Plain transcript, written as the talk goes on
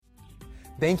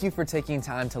Thank you for taking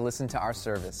time to listen to our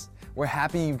service. We're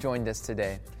happy you've joined us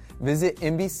today. Visit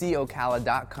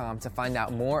NBCOcala.com to find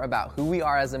out more about who we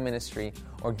are as a ministry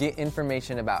or get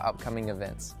information about upcoming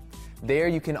events. There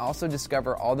you can also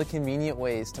discover all the convenient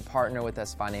ways to partner with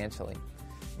us financially.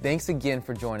 Thanks again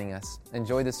for joining us.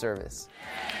 Enjoy the service.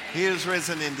 He is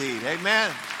risen indeed. Amen.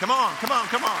 Come on, come on,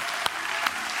 come on.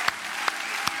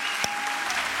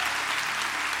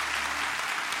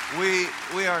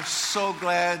 We are so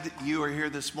glad you are here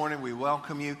this morning. We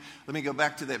welcome you. Let me go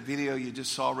back to that video you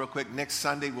just saw real quick. Next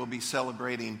Sunday, we'll be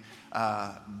celebrating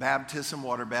baptism,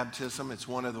 water baptism. It's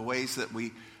one of the ways that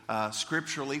we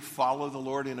scripturally follow the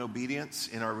Lord in obedience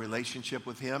in our relationship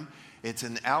with Him. It's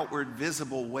an outward,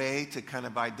 visible way to kind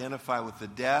of identify with the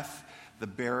death, the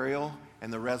burial,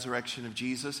 and the resurrection of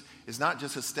Jesus. Is not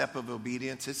just a step of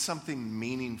obedience. It's something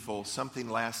meaningful, something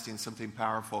lasting, something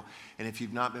powerful. And if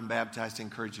you've not been baptized, I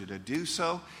encourage you to do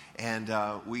so. And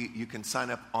you can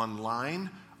sign up online,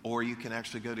 or you can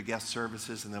actually go to guest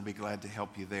services, and they'll be glad to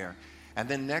help you there. And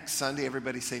then next Sunday,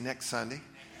 everybody say next Sunday.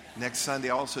 Next Sunday,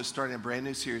 also starting a brand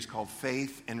new series called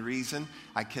Faith and Reason.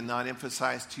 I cannot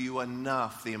emphasize to you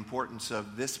enough the importance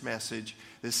of this message,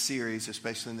 this series,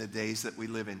 especially in the days that we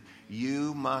live in.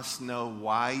 You must know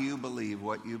why you believe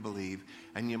what you believe,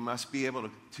 and you must be able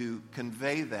to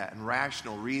convey that in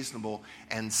rational, reasonable,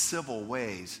 and civil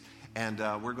ways. And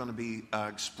we're going to be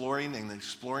exploring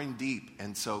deep.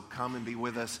 And so come and be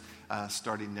with us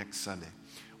starting next Sunday.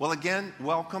 Well, again,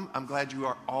 welcome. I'm glad you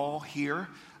are all here.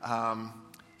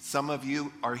 Some of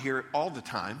you are here all the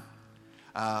time.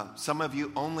 Some of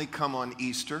you only come on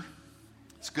Easter.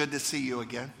 It's good to see you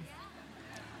again.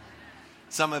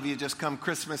 Some of you just come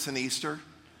Christmas and Easter.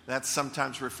 That's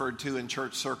sometimes referred to in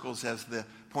church circles as the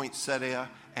poinsettia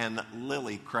and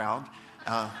lily crowd.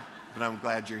 But I'm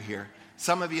glad you're here.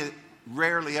 Some of you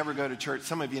rarely ever go to church.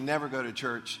 Some of you never go to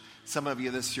church. Some of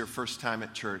you, this is your first time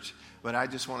at church. But I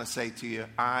just want to say to you,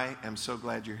 I am so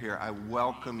glad you're here. I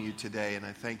welcome you today, and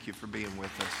I thank you for being with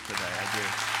us today.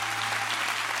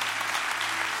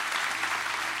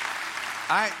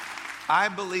 I do. I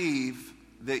believe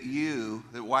that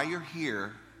while you're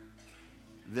here,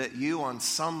 that you on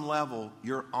some level,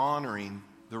 you're honoring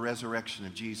the resurrection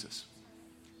of Jesus.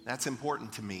 That's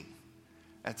important to me.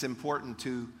 That's important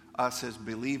to us as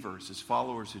believers, as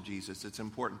followers of Jesus. It's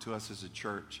important to us as a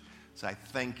church. So I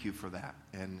thank you for that,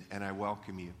 and I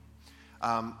welcome you.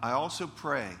 I also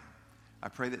pray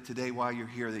that today while you're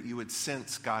here that you would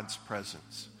sense God's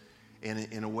presence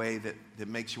in a way that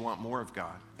makes you want more of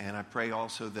God. And I pray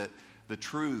also that the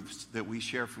truths that we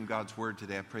share from God's Word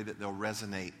today, I pray that they'll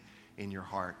resonate in your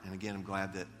heart. And again, I'm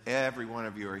glad that every one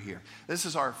of you are here. This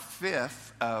is our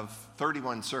 5th of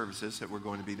 31 services that we're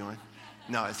going to be doing.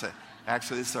 No,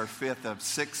 actually, this is our 5th of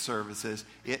 6 services.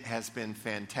 It has been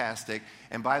fantastic.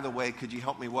 And by the way, could you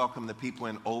help me welcome the people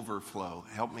in Overflow?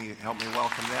 Help me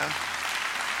welcome them.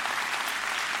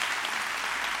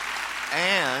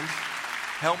 And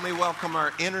help me welcome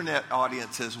our internet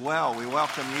audience as well. We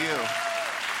welcome you.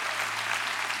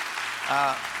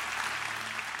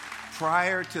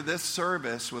 Prior to this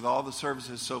service, with all the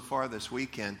services so far this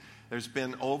weekend, there's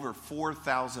been over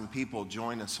 4,000 people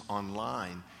join us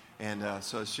online. And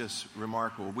so it's just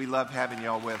remarkable. We love having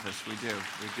y'all with us. We do.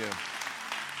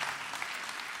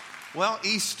 Well,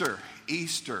 Easter.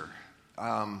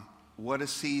 What a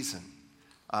season.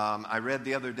 I read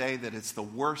the other day that it's the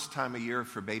worst time of year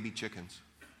for baby chickens.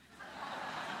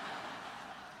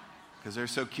 Because they're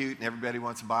so cute and everybody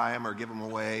wants to buy them or give them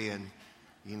away. And,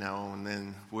 and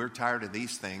then we're tired of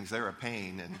these things. They're a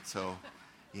pain. And so,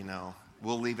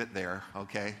 we'll leave it there,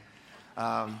 okay?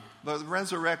 But the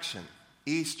resurrection.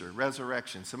 Easter,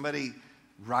 resurrection, somebody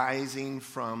rising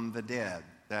from the dead.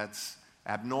 That's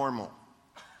abnormal.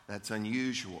 That's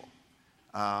unusual.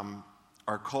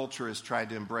 Our culture has tried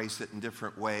to embrace it in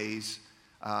different ways.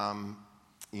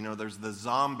 There's the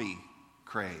zombie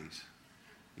craze,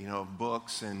 of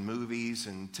books and movies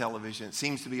and television. It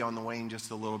seems to be on the wane just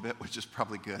a little bit, which is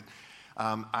probably good.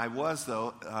 I was,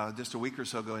 though, just a week or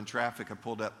so ago in traffic, I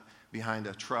pulled up behind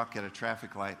a truck at a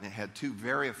traffic light, and it had 2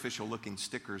 very official-looking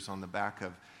stickers on the back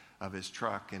of his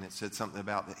truck, and it said something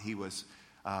about that he was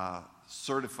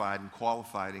certified and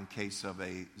qualified in case of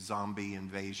a zombie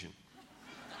invasion.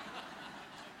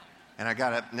 And I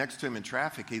got up next to him in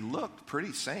traffic. He looked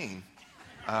pretty sane.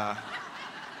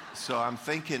 So I'm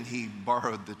thinking he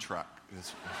borrowed the truck.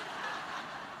 That's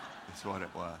what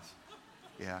it was.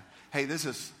 Yeah. Hey, this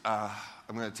is, I'm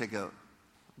going to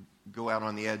go out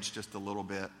on the edge just a little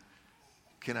bit.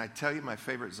 Can I tell you my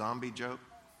favorite zombie joke?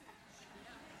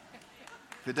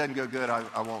 If it doesn't go good,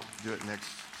 I won't do it next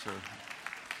service.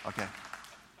 Okay.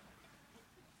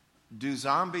 do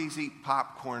zombies eat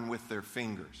popcorn with their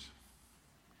fingers?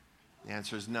 The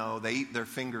answer is no, they eat their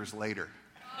fingers later.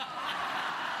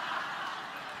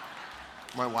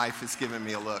 My wife is giving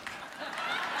me a look.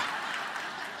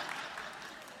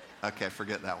 Okay,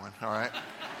 forget that one, all right?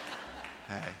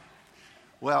 Hey.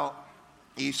 Well,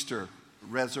 Easter,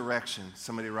 resurrection,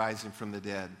 somebody rising from the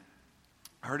dead.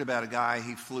 I heard about a guy,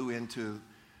 he flew into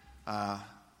a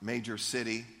major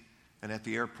city, and at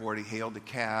the airport he hailed a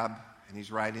cab, and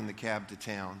he's riding the cab to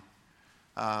town.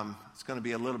 It's going to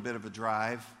be a little bit of a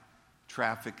drive,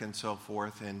 traffic and so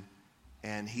forth,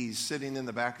 and he's sitting in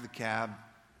the back of the cab,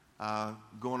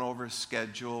 going over his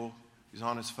schedule. He's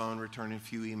on his phone, returning a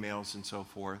few emails and so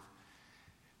forth.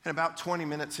 And about 20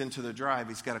 minutes into the drive,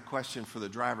 he's got a question for the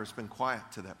driver. It's been quiet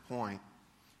to that point.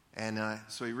 And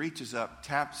so he reaches up,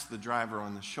 taps the driver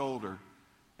on the shoulder,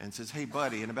 and says, "Hey,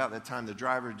 buddy." And about that time, the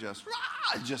driver just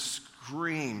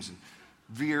screams and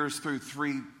veers through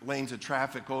 3 lanes of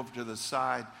traffic over to the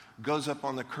side, goes up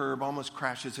on the curb, almost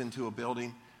crashes into a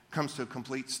building, comes to a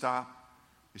complete stop.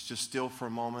 It's just still for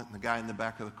a moment. And the guy in the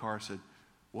back of the car said,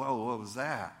 "Whoa, what was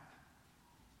that?"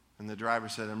 And the driver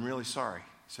said, "I'm really sorry."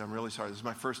 He said, "I'm really sorry. This is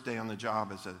my first day on the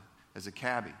job as a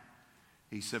cabbie."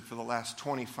 He said, "For the last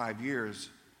 25 years,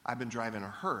 I've been driving a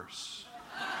hearse."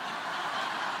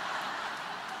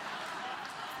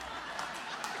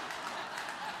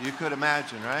 You could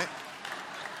imagine, right?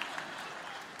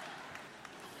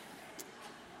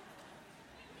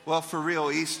 Well, for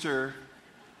real, Easter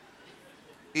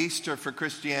for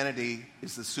Christianity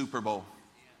is the Super Bowl.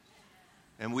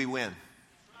 And we win.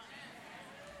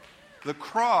 The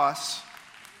cross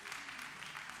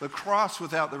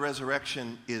without the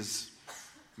resurrection is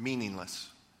meaningless.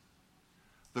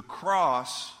 The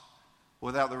cross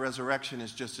without the resurrection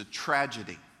is just a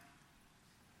tragedy.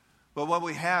 But what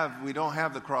we don't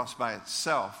have the cross by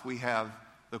itself. We have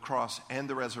the cross and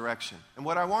the resurrection. And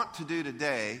what I want to do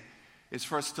today is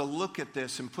for us to look at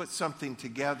this and put something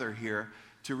together here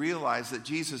to realize that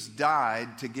Jesus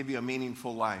died to give you a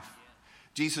meaningful life.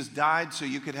 Jesus died so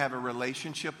you could have a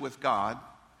relationship with God.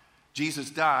 Jesus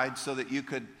died so that you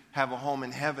could have a home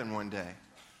in heaven one day.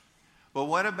 But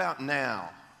what about now?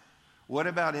 What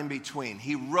about in between?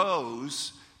 He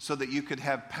rose so that you could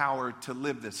have power to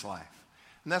live this life.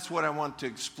 And that's what I want to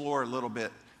explore a little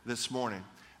bit this morning.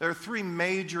 There are 3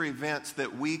 major events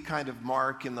that we kind of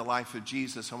mark in the life of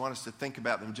Jesus. I want us to think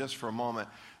about them just for a moment.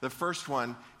 The first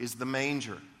one is the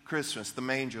manger, Christmas, the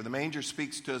manger. The manger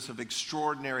speaks to us of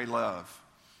extraordinary love.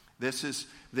 This is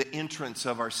the entrance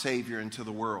of our Savior into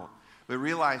the world. We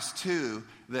realize, too,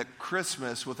 that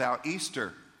Christmas without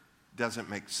Easter doesn't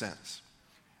make sense.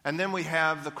 And then we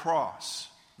have the cross.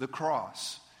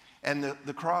 And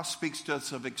the cross speaks to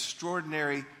us of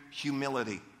extraordinary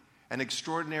humility, an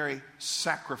extraordinary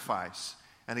sacrifice.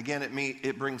 And again,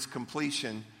 it brings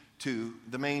completion to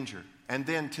the manger. And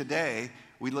then today,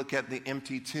 we look at the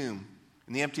empty tomb.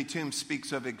 And the empty tomb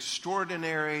speaks of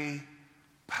extraordinary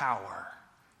power.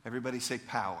 Everybody say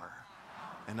power.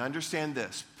 And understand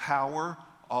this, power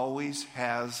always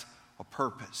has a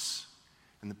purpose.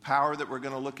 And the power that we're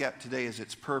going to look at today is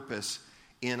its purpose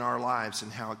in our lives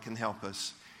and how it can help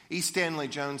us. E. Stanley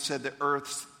Jones said that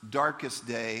Earth's darkest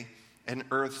day and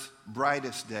Earth's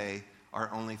brightest day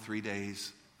are only 3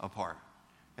 days apart.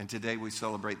 And today we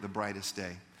celebrate the brightest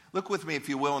day. Look with me, if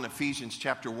you will, in Ephesians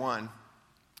chapter 1.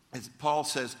 As Paul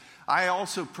says, "I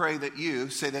also pray that you,"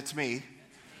 say that's me,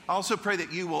 "I also pray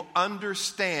that you will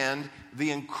understand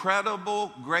the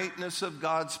incredible greatness of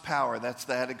God's power," that's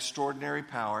that extraordinary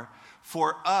power,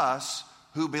 "for us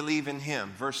who believe in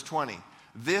him." Verse 20.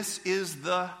 "This is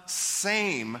the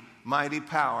same mighty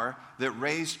power that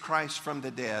raised Christ from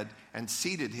the dead and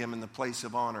seated him in the place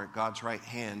of honor at God's right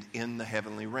hand in the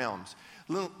heavenly realms."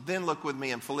 Then look with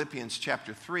me in Philippians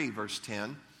chapter 3, verse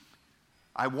 10.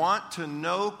 "I want to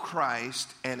know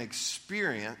Christ and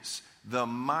experience the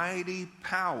mighty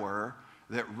power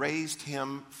that raised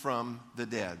him from the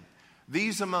dead."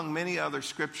 These, among many other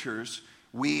scriptures,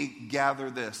 we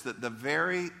gather this, that the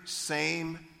very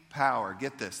same power,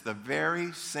 get this, the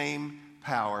very same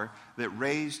power that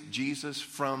raised Jesus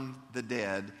from the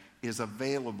dead is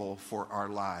available for our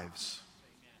lives.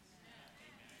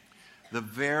 The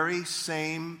very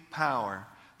same power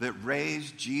that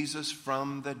raised Jesus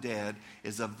from the dead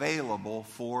is available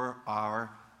for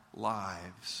our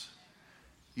lives.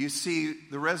 You see,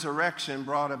 the resurrection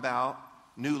brought about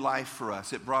new life for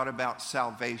us. It brought about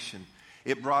salvation.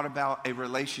 It brought about a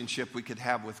relationship we could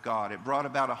have with God. It brought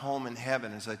about a home in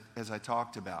heaven, as I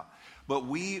talked about. But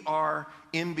we are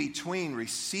in between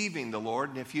receiving the Lord.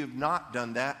 And if you have not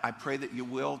done that, I pray that you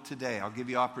will today. I'll give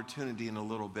you opportunity in a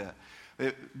little bit.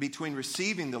 between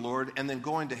receiving the Lord and then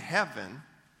going to heaven.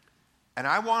 And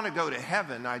I want to go to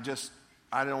heaven, I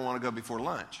don't want to go before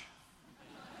lunch.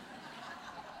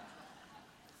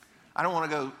 I don't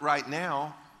want to go right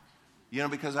now,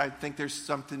 because I think there's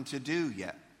something to do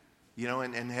yet.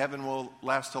 And heaven will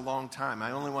last a long time.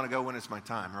 I only want to go when it's my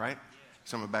time, right?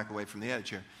 So I'm going to back away from the edge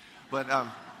here. But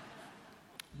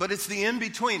it's the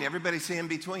in-between. Everybody say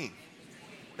in-between.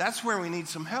 That's where we need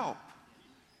some help.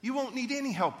 You won't need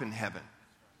any help in heaven.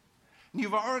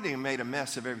 You've already made a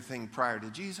mess of everything prior to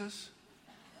Jesus.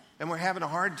 And we're having a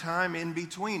hard time in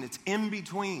between. It's in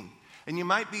between. And you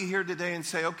might be here today and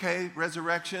say, okay,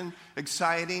 resurrection,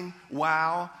 exciting,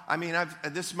 wow.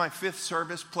 This is my 5th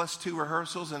service plus 2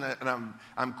 rehearsals, and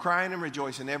I'm crying and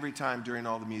rejoicing every time during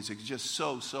all the music. It's just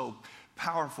so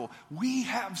powerful. We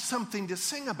have something to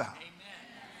sing about. Amen.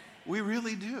 We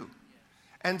really do.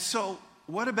 And so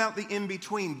what about the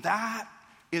in-between? That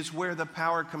is where the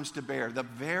power comes to bear. The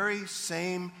very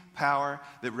same power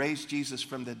that raised Jesus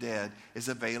from the dead is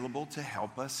available to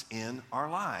help us in our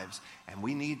lives. And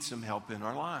we need some help in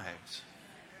our lives.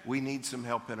 We need some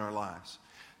help in our lives.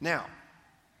 Now,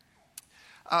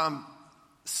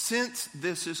 since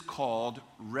this is called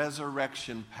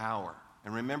resurrection power,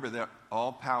 and remember that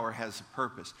all power has a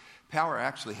purpose. Power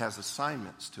actually has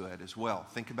assignments to it as well.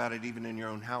 Think about it even in your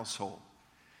own household,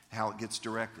 how it gets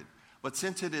directed. But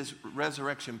since it is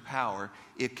resurrection power,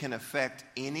 it can affect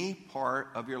any part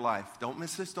of your life. Don't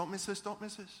miss this, don't miss this, don't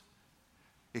miss this.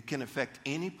 It can affect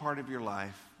any part of your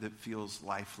life that feels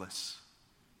lifeless.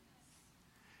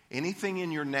 Anything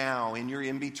in your now, in your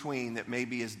in-between that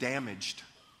maybe is damaged,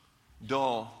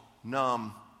 dull,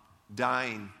 numb,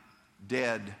 dying,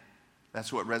 dead.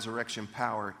 That's what resurrection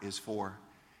power is for.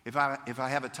 If I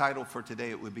have a title for today,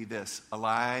 it would be this: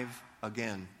 Alive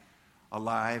Again.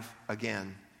 Alive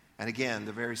Again. And again,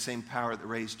 the very same power that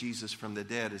raised Jesus from the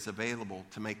dead is available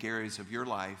to make areas of your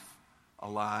life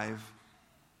alive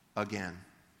again.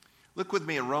 Look with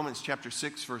me in Romans chapter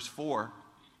 6, verse 4.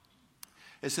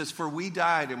 It says, "For we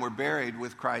died and were buried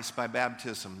with Christ by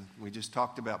baptism." We just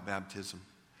talked about baptism.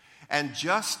 "And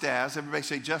just as," everybody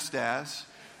say just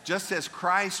as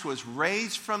Christ was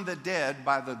raised from the dead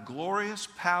by the glorious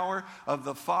power of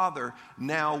the Father,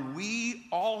 now we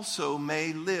also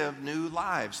may live new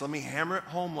lives." Let me hammer it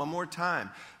home one more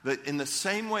time. That in the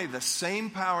same way, the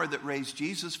same power that raised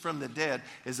Jesus from the dead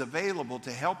is available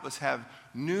to help us have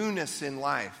newness in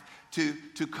life,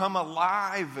 to come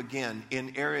alive again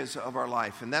in areas of our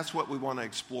life. And that's what we want to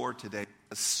explore today.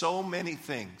 So many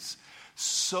things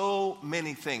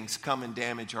come and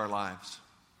damage our lives.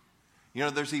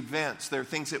 There's events, there are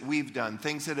things that we've done,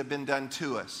 things that have been done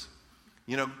to us.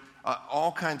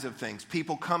 All kinds of things.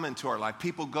 People come into our life.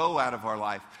 People go out of our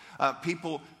life.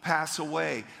 People pass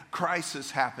away.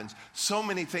 Crisis happens. So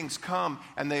many things come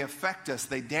and they affect us.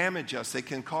 They damage us. They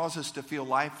can cause us to feel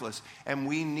lifeless. And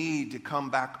we need to come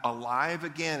back alive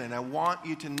again. And I want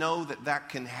you to know that that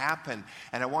can happen.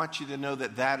 And I want you to know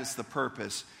that that is the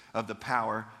purpose of the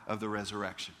power of the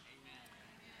resurrection.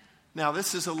 Now,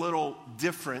 this is a little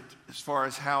different as far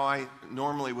as how I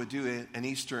normally would do an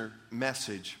Easter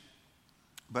message.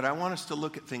 But I want us to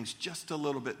look at things just a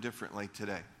little bit differently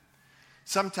today.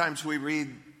 Sometimes we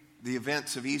read the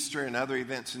events of Easter and other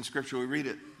events in Scripture. We read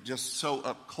it just so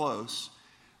up close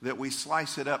that we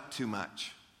slice it up too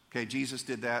much. Okay, Jesus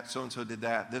did that, so-and-so did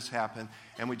that, this happened,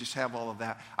 and we just have all of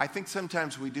that. I think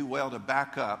sometimes we do well to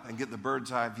back up and get the bird's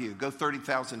eye view. Go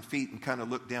 30,000 feet and kind of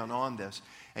look down on this,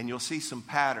 and you'll see some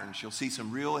patterns. You'll see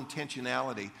some real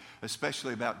intentionality,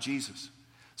 especially about Jesus.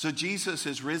 So Jesus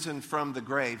is risen from the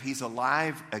grave. He's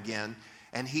alive again,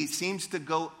 and he seems to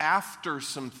go after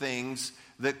some things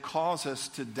that cause us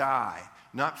to die.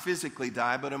 Not physically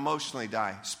die, but emotionally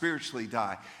die, spiritually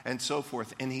die, and so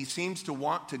forth. And he seems to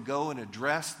want to go and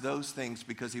address those things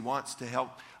because he wants to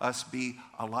help us be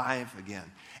alive again.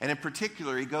 And in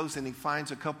particular, he goes and he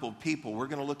finds a couple of people. We're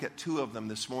going to look at 2 of them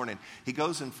this morning. He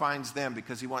goes and finds them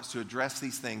because he wants to address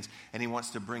these things and he wants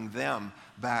to bring them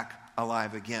back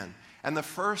alive again. And the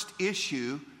first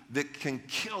issue that can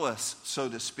kill us, so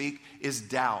to speak, is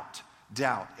doubt.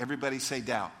 Doubt. Everybody say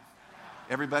doubt.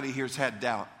 Everybody here's had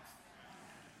doubt.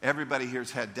 Everybody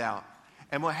here's had doubt.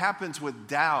 And what happens with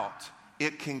doubt,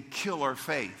 it can kill our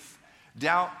faith.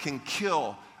 Doubt can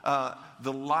kill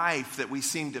the life that we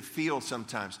seem to feel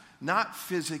sometimes. Not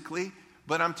physically,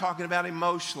 but I'm talking about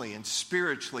emotionally and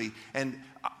spiritually and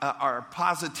our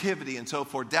positivity and so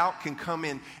forth. Doubt can come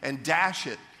in and dash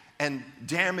it and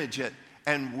damage it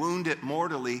and wound it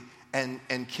mortally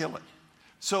and kill it.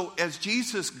 So as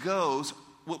Jesus goes,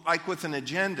 like with an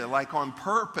agenda, like on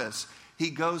purpose, he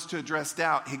goes to address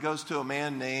doubt. He goes to a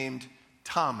man named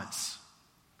Thomas.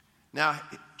 Now,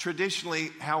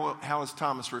 traditionally, how is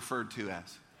Thomas referred to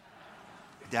as?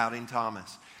 Doubting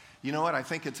Thomas. You know what? I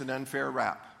think it's an unfair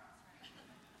rap.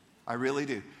 I really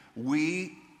do.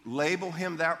 We label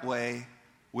him that way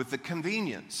with the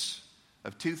convenience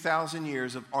of 2,000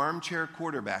 years of armchair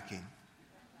quarterbacking.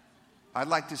 I'd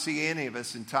like to see any of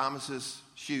us in Thomas's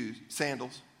shoes,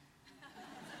 sandals,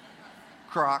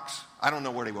 Crocs. I don't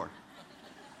know what he wore.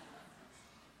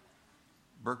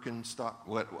 Birkenstock.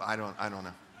 What? I don't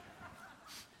know.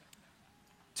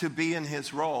 To be in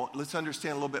his role, let's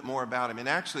understand a little bit more about him. And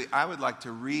actually, I would like to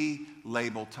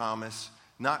relabel Thomas,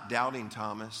 not doubting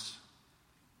Thomas,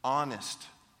 honest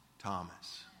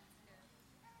Thomas.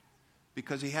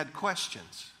 Because he had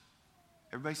questions.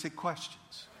 Everybody say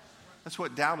questions. That's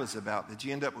what doubt is about, that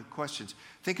you end up with questions.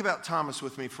 Think about Thomas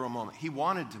with me for a moment. He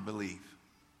wanted to believe.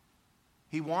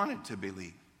 He wanted to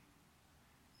believe.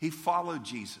 He followed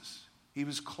Jesus. He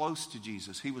was close to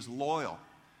Jesus. He was loyal.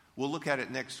 We'll look at it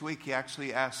next week. He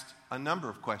actually asked a number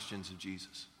of questions of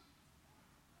Jesus.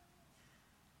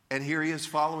 And here he is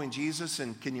following Jesus,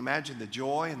 and can you imagine the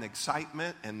joy and the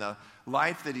excitement and the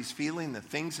life that he's feeling, the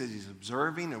things that he's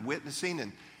observing and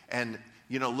witnessing, and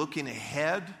you know, looking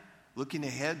ahead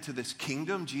to this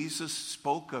kingdom Jesus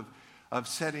spoke of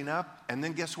setting up. And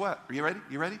then guess what? Are you ready?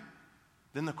 You ready?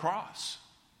 Then the cross.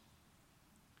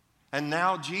 And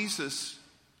now Jesus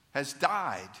has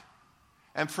died.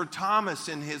 And for Thomas,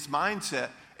 in his mindset,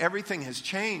 everything has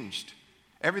changed.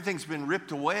 Everything's been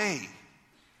ripped away.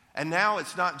 And now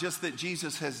it's not just that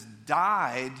Jesus has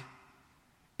died.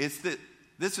 It's that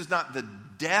this is not the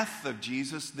death of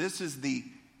Jesus. This is the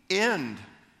end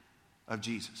of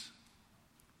Jesus.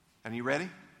 And you ready?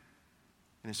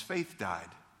 And his faith died.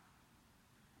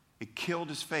 It killed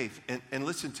his faith. And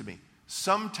listen to me.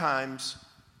 Sometimes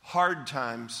hard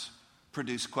times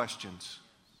produce questions.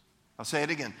 I'll say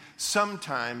it again.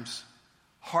 Sometimes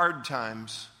hard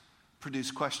times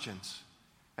produce questions.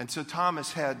 And so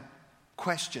Thomas had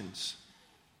questions.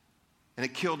 And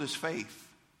it killed his faith.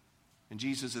 And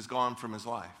Jesus is gone from his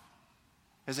life.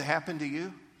 Has it happened to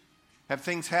you? Have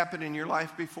things happened in your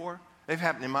life before? They've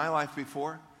happened in my life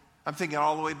before. I'm thinking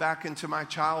all the way back into my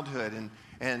childhood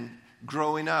and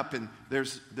growing up. And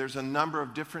there's a number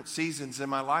of different seasons in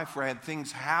my life where I had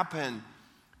things happen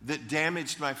that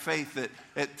damaged my faith, that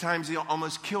at times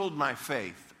almost killed my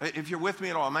faith. If you're with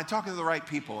me at all, am I talking to the right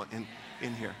people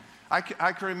in here? I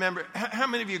can remember, how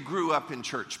many of you grew up in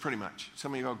church, pretty much?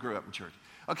 Some of you all grew up in church.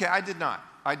 Okay, I did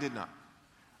not.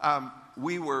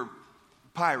 We were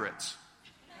pirates.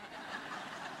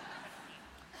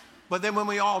 But then when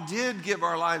we all did give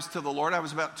our lives to the Lord, I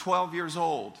was about 12 years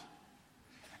old.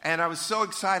 And I was so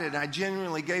excited. I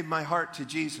genuinely gave my heart to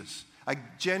Jesus. I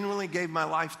genuinely gave my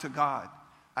life to God.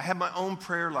 I had my own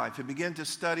prayer life. I began to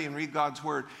study and read God's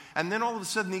word. And then all of a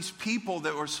sudden, these people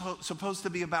that were supposed to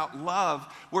be about love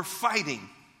were fighting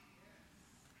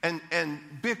and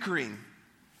bickering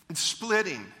and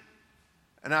splitting.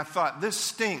 And I thought, this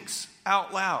stinks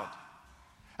out loud.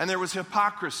 And there was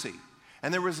hypocrisy.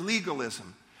 And there was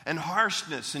legalism and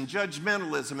harshness and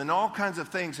judgmentalism and all kinds of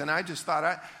things. And I just thought,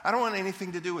 I don't want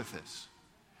anything to do with this.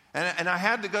 And I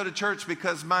had to go to church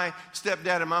because my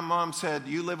stepdad and my mom said,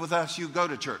 you live with us, you go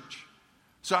to church.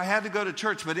 So I had to go to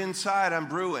church, but inside I'm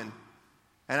brewing.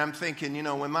 And I'm thinking, you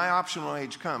know, when my optional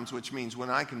age comes, which means when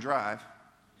I can drive,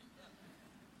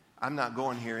 I'm not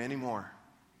going here anymore.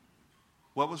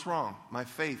 What was wrong? My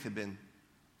faith had been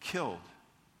killed.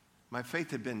 My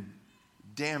faith had been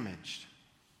damaged.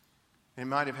 It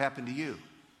might have happened to you.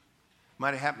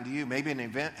 Might have happened to you. Maybe an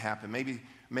event happened.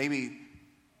 Maybe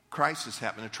crisis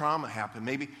happened, a trauma happened.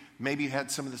 Maybe you had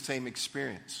some of the same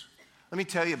experience. Let me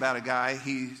tell you about a guy.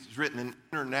 He's written an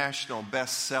international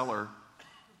bestseller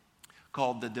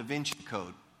called The Da Vinci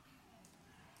Code.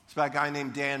 It's by a guy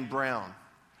named Dan Brown.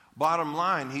 Bottom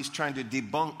line, he's trying to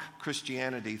debunk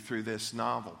Christianity through this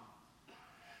novel.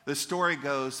 The story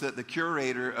goes that the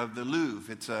curator of the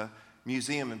Louvre, it's a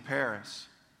museum in Paris,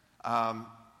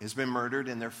 has been murdered,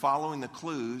 and they're following the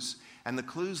clues, and the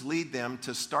clues lead them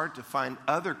to start to find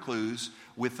other clues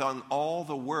within all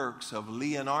the works of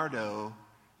Leonardo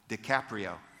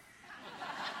DiCaprio.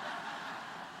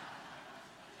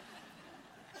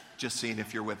 Just seeing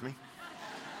if you're with me.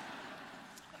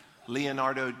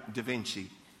 Leonardo da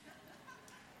Vinci.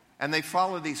 And they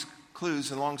follow these clues,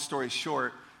 and long story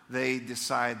short, they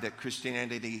decide that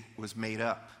Christianity was made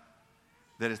up,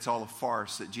 that it's all a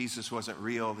farce, that Jesus wasn't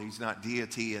real, that he's not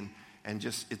deity, and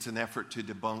just it's an effort to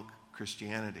debunk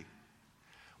Christianity.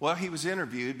 Well, he was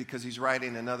interviewed because he's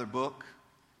writing another book.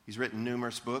 He's written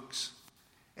numerous books.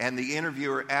 And the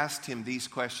interviewer asked him these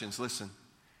questions. Listen,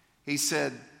 he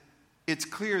said, It's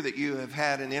clear that you have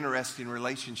had an interesting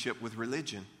relationship with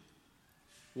religion.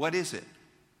 What is it?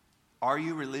 Are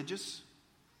you religious?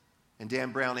 And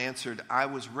Dan Brown answered, I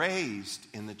was raised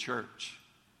in the church,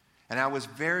 and I was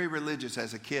very religious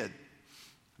as a kid.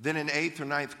 Then in 8th or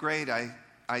 9th grade,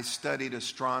 I studied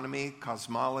astronomy,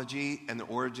 cosmology, and the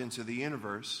origins of the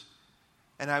universe.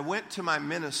 And I went to my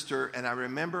minister, and I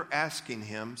remember asking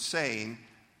him, saying,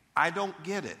 I don't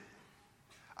get it.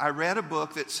 I read a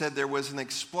book that said there was an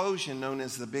explosion known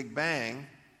as the Big Bang,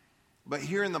 but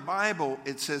here in the Bible,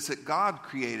 it says that God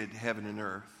created heaven and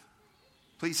earth.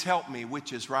 Please help me,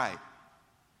 which is right?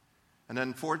 And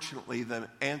unfortunately, the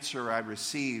answer I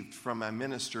received from my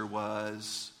minister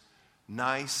was,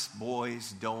 nice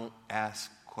boys don't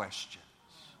ask questions.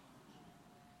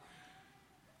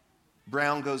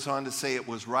 Brown goes on to say it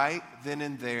was right then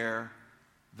and there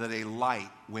that a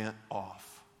light went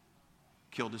off.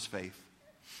 Killed his faith.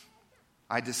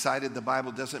 I decided the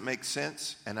Bible doesn't make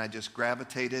sense, and I just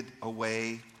gravitated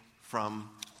away from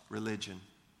religion.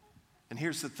 And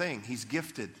here's the thing. He's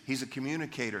gifted. He's a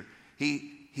communicator.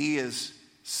 He is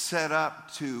set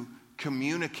up to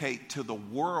communicate to the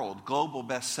world global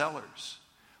bestsellers.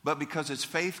 But because his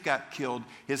faith got killed,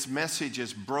 his message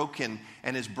is broken,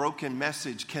 and his broken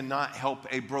message cannot help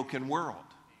a broken world.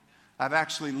 I've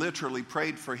actually literally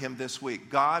prayed for him this week.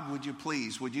 God, would you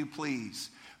please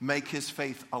make his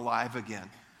faith alive again?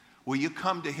 Will you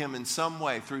come to him in some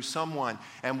way through someone,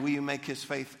 and will you make his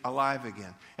faith alive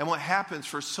again? And what happens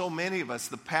for so many of us,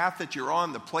 the path that you're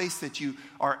on, the place that you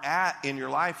are at in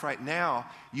your life right now,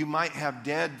 you might have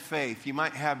dead faith. You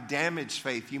might have damaged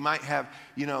faith. You might have,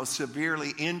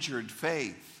 severely injured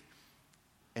faith.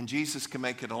 And Jesus can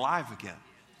make it alive again.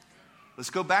 Let's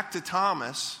go back to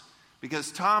Thomas,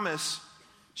 because Thomas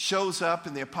shows up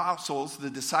and the apostles, the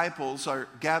disciples are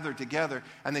gathered together,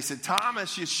 and they said,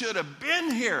 Thomas, you should have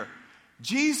been here.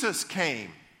 Jesus came,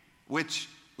 which,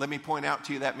 let me point out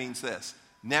to you, that means this: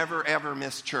 never ever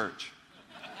miss church.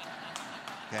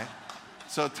 Okay?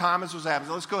 So Thomas was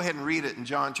absent. Let's go ahead and read it in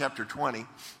John chapter 20,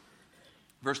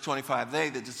 verse 25. They,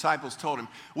 the disciples, told him,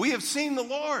 we have seen the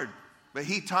Lord. But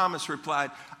he, Thomas,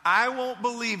 replied, I won't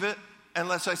believe it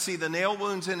unless I see the nail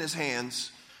wounds in his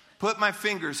hands, put my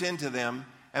fingers into them,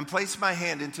 and place my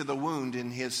hand into the wound in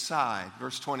his side.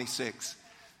 Verse 26.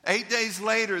 8 days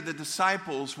later, the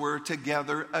disciples were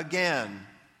together again.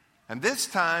 And this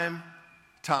time,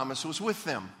 Thomas was with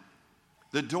them.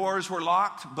 The doors were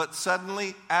locked, but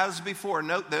suddenly, as before,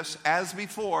 note this, as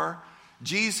before,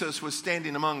 Jesus was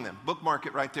standing among them. Bookmark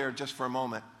it right there just for a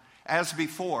moment. As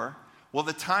before, well,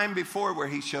 the time before where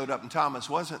he showed up and Thomas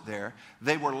wasn't there,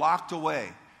 they were locked away.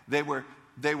 They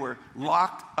were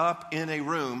locked up in a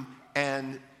room,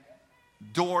 and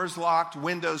doors locked,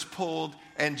 windows pulled,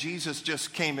 and Jesus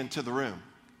just came into the room.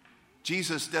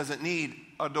 Jesus doesn't need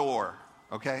a door,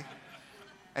 okay?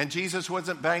 And Jesus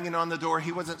wasn't banging on the door.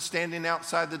 He wasn't standing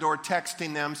outside the door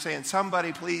texting them saying,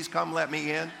 somebody please come let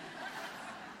me in.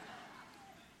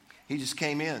 He just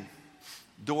came in.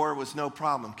 Door was no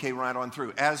problem, came right on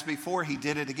through. As before, he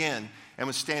did it again and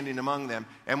was standing among them.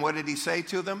 And what did he say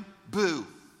to them? Boo.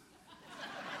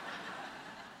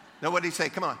 Now, what did he say?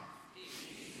 Come on.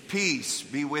 Peace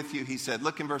be with you, he said.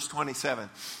 Look in verse 27.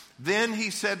 Then he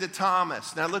said to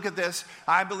Thomas, now look at this.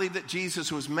 I believe that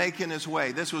Jesus was making his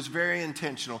way. This was very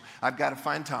intentional. I've got to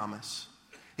find Thomas.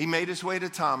 He made his way to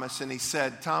Thomas and he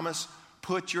said, Thomas,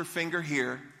 put your finger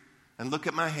here and look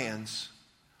at my hands.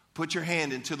 Put your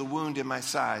hand into the wound in my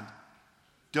side.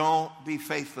 Don't be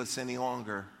faithless any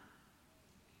longer.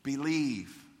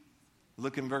 Believe.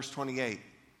 Look in verse 28.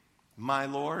 My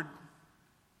Lord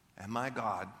and my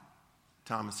God,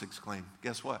 Thomas exclaimed.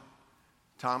 Guess what?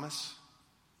 Thomas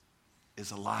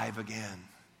is alive again.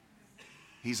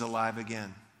 He's alive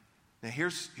again. Now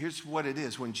here's what it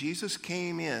is. When Jesus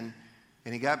came in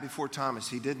and he got before Thomas,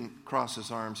 he didn't cross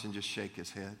his arms and just shake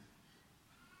his head.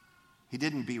 He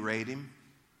didn't berate him.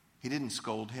 He didn't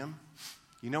scold him.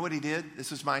 You know what he did?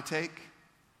 This is my take.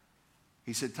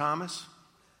 He said, Thomas,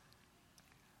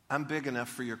 I'm big enough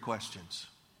for your questions.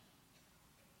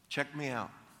 Check me out.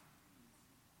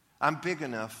 I'm big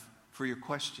enough for your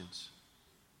questions.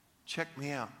 Check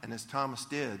me out. And as Thomas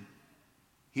did,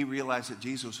 he realized that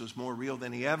Jesus was more real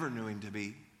than he ever knew him to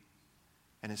be.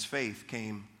 And his faith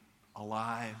came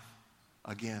alive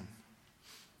again.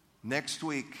 Next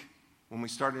week, when we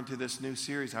start into this new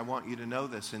series, I want you to know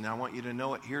this, and I want you to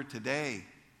know it here today,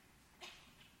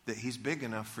 that he's big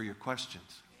enough for your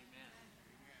questions.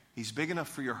 He's big enough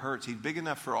for your hurts. He's big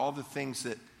enough for all the things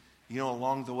that,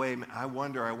 along the way, I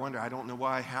wonder, I don't know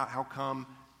why, how come?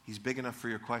 He's big enough for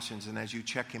your questions. And as you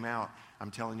check him out,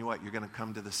 I'm telling you what, you're going to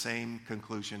come to the same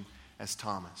conclusion as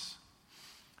Thomas.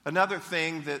 Another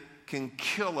thing that can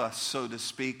kill us, so to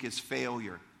speak, is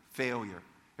failure. Failure.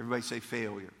 Everybody say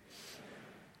failure.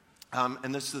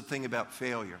 And this is the thing about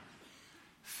failure.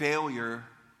 Failure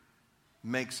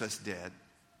makes us dead.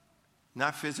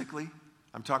 Not physically.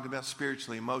 I'm talking about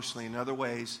spiritually, emotionally, in other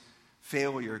ways.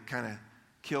 Failure kind of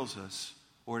kills us,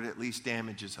 or it at least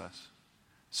damages us.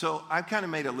 So I've kind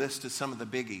of made a list of some of the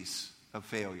biggies of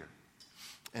failure.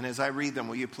 And as I read them,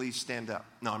 will you please stand up?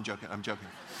 No, I'm joking.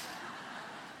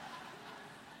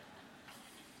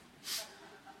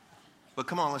 But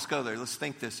come on, let's go there. Let's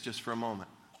think this just for a moment.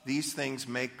 These things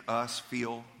make us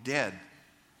feel dead.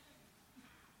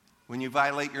 When you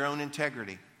violate your own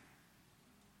integrity,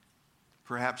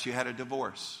 perhaps you had a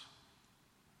divorce,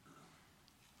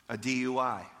 a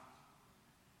DUI,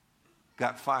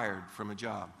 got fired from a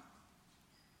job,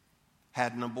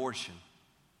 had an abortion,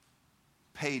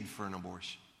 paid for an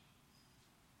abortion,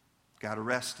 got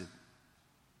arrested,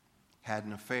 had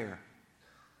an affair.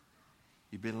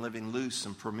 You've been living loose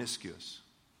and promiscuous.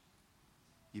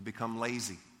 You become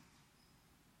lazy.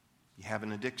 You have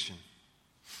an addiction.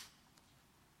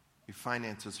 Your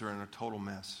finances are in a total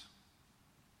mess.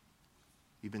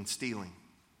 You've been stealing.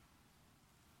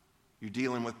 You're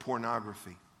dealing with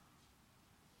pornography.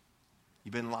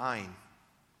 You've been lying.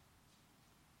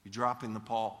 You're dropping the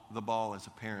ball as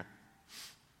a parent.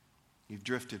 You've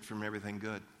drifted from everything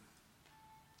good.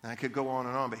 And I could go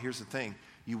on, but here's the thing.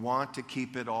 You want to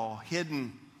keep it all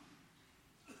hidden,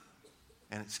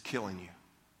 and it's killing you.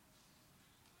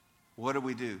 What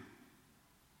do?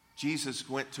 Jesus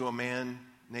went to a man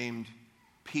named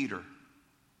Peter.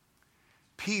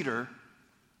 Peter,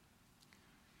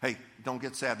 hey, don't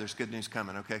get sad. There's good news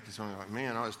coming, okay? Because I'm like,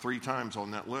 man, I was 3 times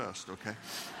on that list, okay?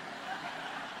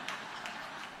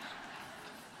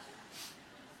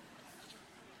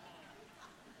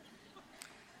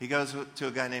 He goes to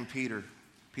a guy named Peter.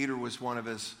 Peter was one of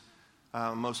his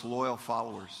most loyal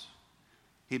followers.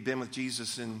 He'd been with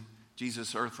Jesus in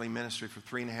Jesus' earthly ministry for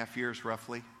 3.5 years,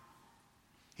 roughly.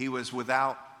 He was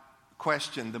without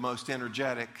question the most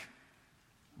energetic,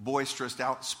 boisterous,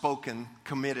 outspoken,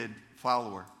 committed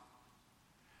follower.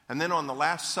 And then on the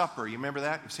Last Supper, you remember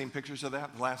that? You've seen pictures of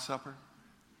that, the Last Supper?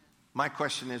 My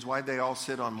question is, why'd they all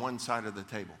sit on one side of the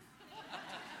table?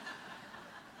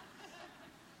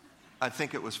 I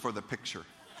think it was for the picture.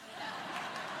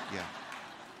 Yeah.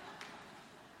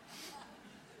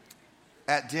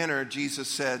 At dinner, Jesus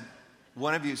said,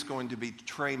 one of you is going to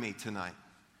betray me tonight.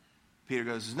 Peter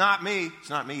goes, it's not me. It's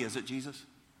not me, is it, Jesus?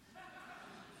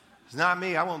 It's not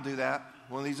me. I won't do that.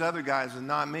 One of these other guys is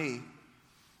not me.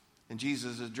 And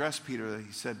Jesus addressed Peter.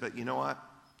 He said, but you know what?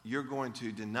 You're going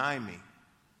to deny me.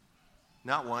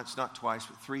 Not once, not twice,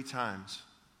 but 3 times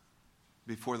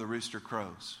before the rooster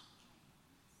crows.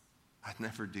 I'd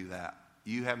never do that.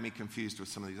 You have me confused with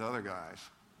some of these other guys.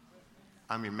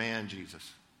 I'm your man,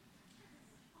 Jesus.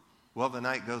 Well, the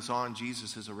night goes on.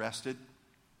 Jesus is arrested.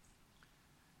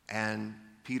 And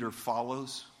Peter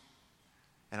follows.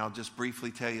 And I'll just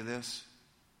briefly tell you this.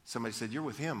 Somebody said, you're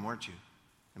with him, weren't you?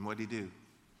 And what did he do?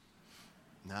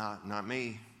 No, not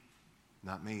me.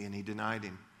 Not me. And he denied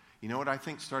him. You know what I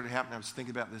think started happening? I was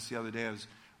thinking about this the other day. I was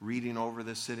reading over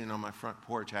this, sitting on my front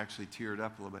porch. I actually teared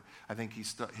up a little bit. I think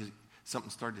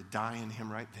something started to die in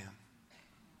him right then.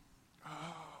 Oh.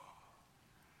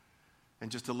 And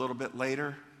just a little bit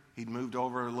later, he'd moved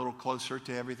over a little closer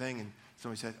to everything, and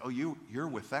somebody said, oh, you're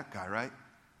with that guy, right?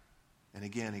 And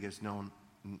again, he goes, no,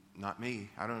 not me.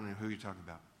 I don't know who you're talking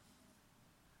about.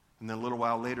 And then a little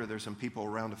while later, there's some people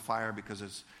around a fire because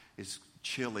it's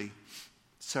chilly.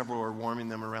 Several are warming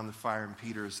them around the fire, and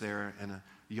Peter is there, and a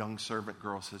young servant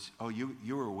girl says, oh,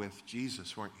 you were with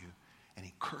Jesus, weren't you? And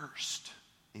he cursed.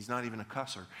 He's not even a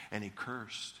cusser. And he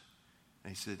cursed.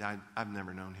 And he said, I've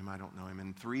never known him. I don't know him.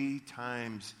 And 3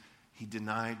 times he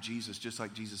denied Jesus, just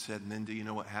like Jesus said. And then do you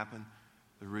know what happened?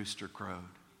 The rooster crowed.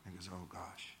 And he goes, oh,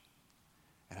 gosh.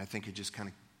 And I think it just kind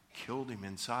of killed him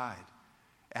inside.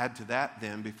 Add to that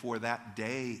then, before that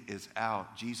day is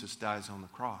out, Jesus dies on the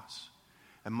cross.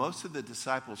 And most of the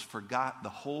disciples forgot the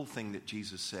whole thing that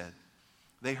Jesus said.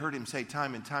 They heard him say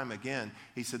time and time again,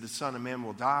 he said, the Son of Man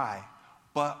will die,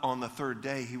 but on the 3rd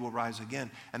day he will rise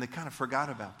again. And they kind of forgot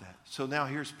about that. So now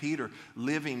here's Peter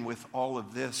living with all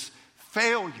of this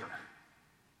failure.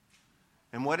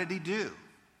 And what did he do?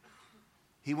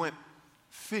 He went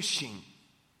fishing.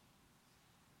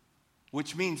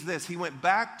 Which means this, he went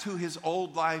back to his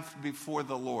old life before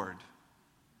the Lord.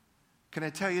 Can I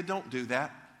tell you, don't do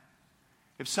that.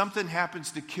 If something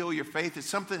happens to kill your faith, if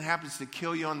something happens to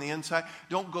kill you on the inside,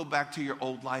 don't go back to your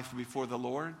old life before the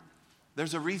Lord.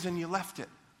 There's a reason you left it.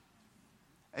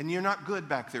 And you're not good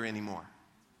back there anymore.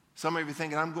 Some of you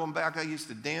thinking, I'm going back. I used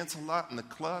to dance a lot in the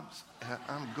clubs.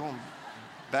 I'm going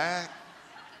back.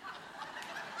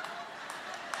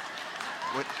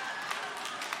 Wait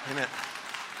a minute.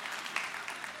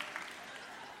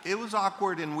 It was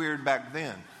awkward and weird back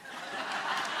then.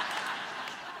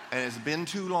 And it's been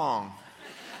too long.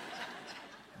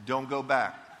 Don't go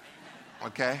back.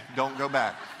 Okay? Don't go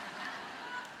back.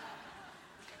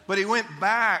 But he went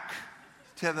back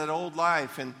to that old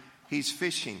life, and he's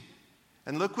fishing.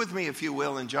 And look with me, if you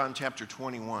will, in John chapter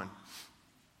 21.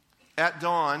 At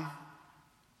dawn,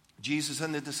 Jesus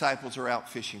and the disciples are out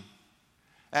fishing.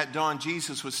 At dawn,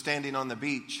 Jesus was standing on the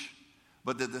beach,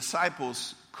 but the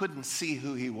disciples couldn't see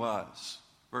who he was.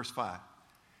 Verse 5.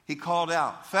 He called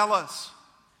out, "Fellas,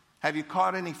 have you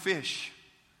caught any fish?"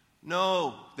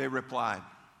 "No," they replied.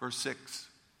 Verse 6.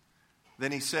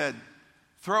 Then he said,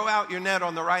 "Throw out your net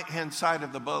on the right-hand side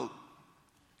of the boat,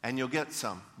 and you'll get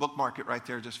some." Bookmark it right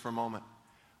there just for a moment.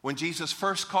 When Jesus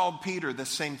first called Peter, the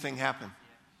same thing happened.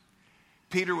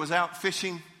 Peter was out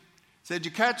fishing. Said,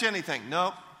 "You catch anything?"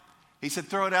 "Nope." He said,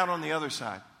 "Throw it out on the other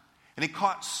side." And he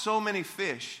caught so many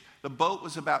fish, the boat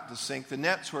was about to sink, the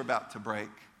nets were about to break.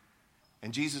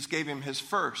 And Jesus gave him his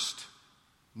first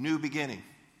new beginning.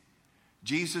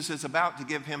 Jesus is about to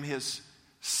give him his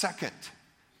second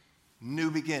new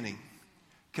beginning.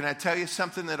 Can I tell you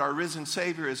something that our risen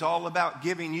Savior is all about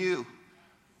giving you?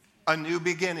 A new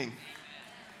beginning.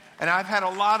 And I've had a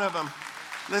lot of them.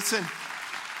 Listen,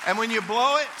 and when you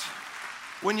blow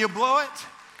it,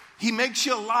 he makes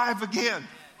you alive again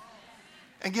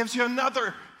and gives you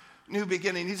another new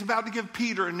beginning. He's about to give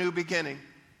Peter a new beginning.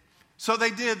 So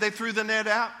they did. They threw the net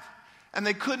out, and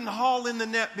they couldn't haul in the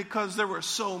net because there were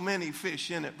so many fish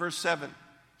in it. Verse 7.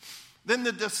 Then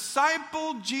the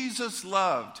disciple Jesus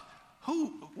loved.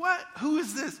 Who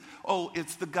is this? Oh,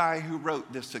 it's the guy who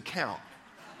wrote this account,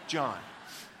 John.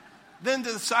 Then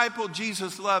the disciple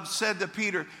Jesus loved said to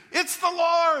Peter, "It's the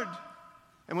Lord."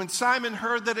 And when Simon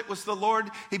heard that it was the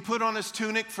Lord, he put on his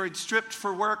tunic, for he'd stripped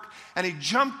for work, and he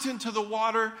jumped into the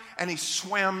water and he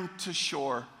swam to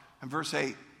shore. And verse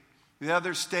 8, the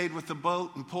others stayed with the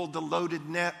boat and pulled the loaded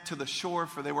net to the shore,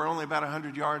 for they were only about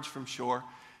 100 yards from shore.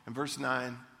 And verse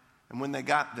 9, and when they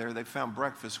got there, they found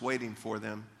breakfast waiting for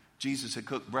them. Jesus had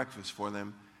cooked breakfast for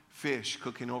them, fish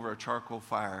cooking over a charcoal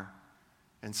fire,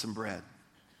 and some bread.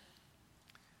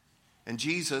 And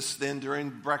Jesus then, during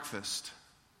breakfast,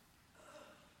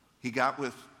 he got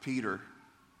with Peter.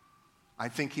 I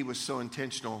think he was so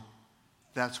intentional,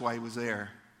 that's why he was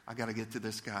there. I got to get to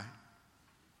this guy.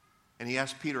 And he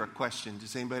asked Peter a question.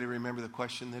 Does anybody remember the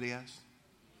question that he asked?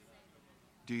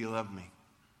 Do you love me?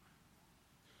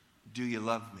 Do you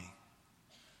love me?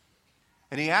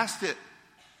 And he asked it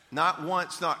not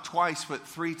once, not twice, but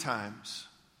 3 times.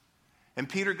 And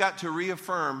Peter got to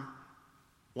reaffirm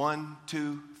 1,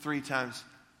 2, 3 times.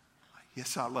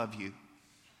 Yes, I love you.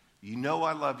 You know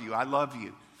I love you. I love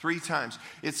you. 3 times.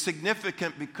 It's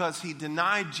significant because he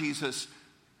denied Jesus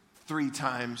 3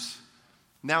 times.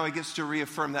 Now he gets to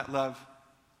reaffirm that love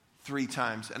 3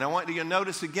 times. And I want you to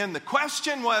notice again, the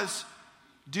question was,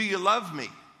 do you love me?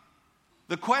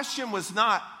 The question was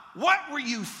not, what were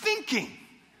you thinking?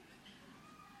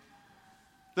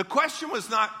 The question was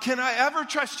not, can I ever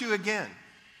trust you again?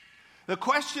 The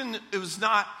question was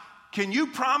not, can you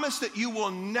promise that you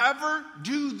will never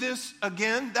do this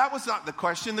again? That was not the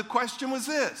question. The question was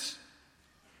this.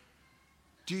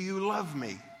 Do you love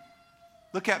me?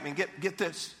 Look at me. Get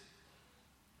this.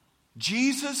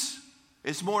 Jesus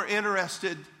is more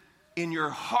interested in your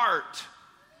heart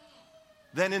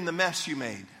than in the mess you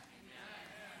made.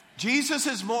 Jesus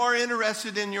is more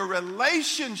interested in your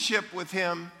relationship with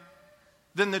him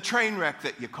than the train wreck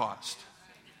that you caused.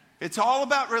 It's all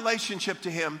about relationship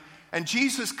to him. And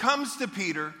Jesus comes to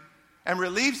Peter and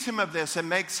relieves him of this and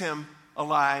makes him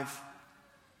alive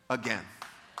again.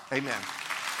 Amen.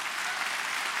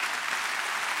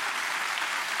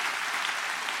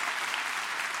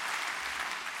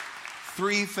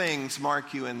 Three things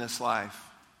mark you in this life.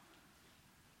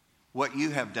 What you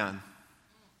have done,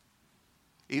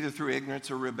 either through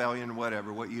ignorance or rebellion or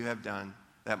whatever, what you have done,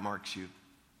 that marks you.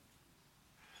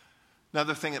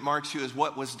 Another thing that marks you is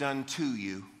what was done to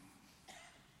you,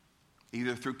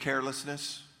 either through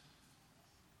carelessness,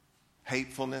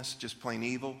 hatefulness, just plain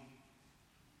evil.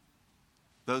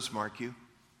 Those mark you.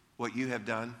 What you have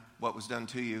done, what was done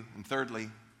to you. And thirdly,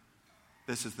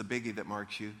 this is the biggie that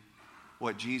marks you,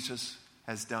 what Jesus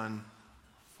has done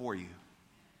for you.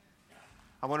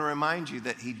 I want to remind you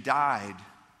that he died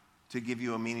to give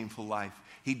you a meaningful life.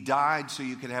 He died so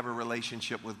you could have a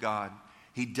relationship with God.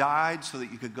 He died so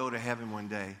that you could go to heaven one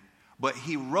day. But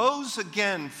he rose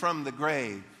again from the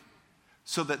grave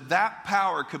so that that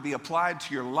power could be applied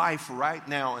to your life right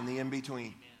now in the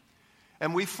in-between.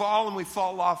 And we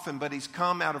fall often, but he's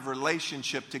come out of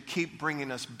relationship to keep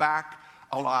bringing us back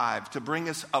alive, to bring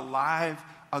us alive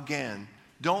again.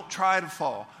 Don't try to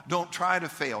fall. Don't try to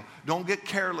fail. Don't get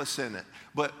careless in it.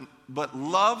 But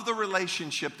love the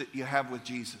relationship that you have with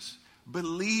Jesus.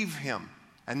 Believe him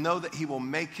and know that he will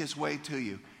make his way to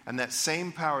you. And that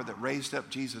same power that raised up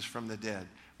Jesus from the dead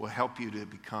will help you to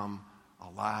become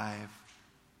alive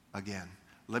again.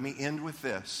 Let me end with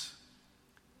this,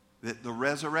 that the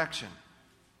resurrection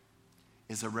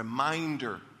is a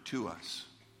reminder to us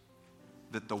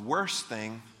that the worst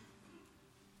thing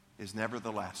is never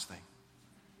the last thing.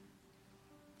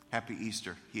 Happy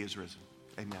Easter. He is risen.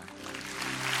 Amen.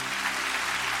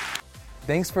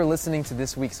 Thanks for listening to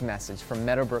this week's message from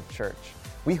Meadowbrook Church.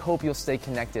 We hope you'll stay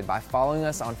connected by following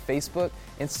us on Facebook,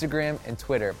 Instagram, and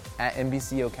Twitter at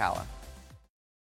NBC Ocala.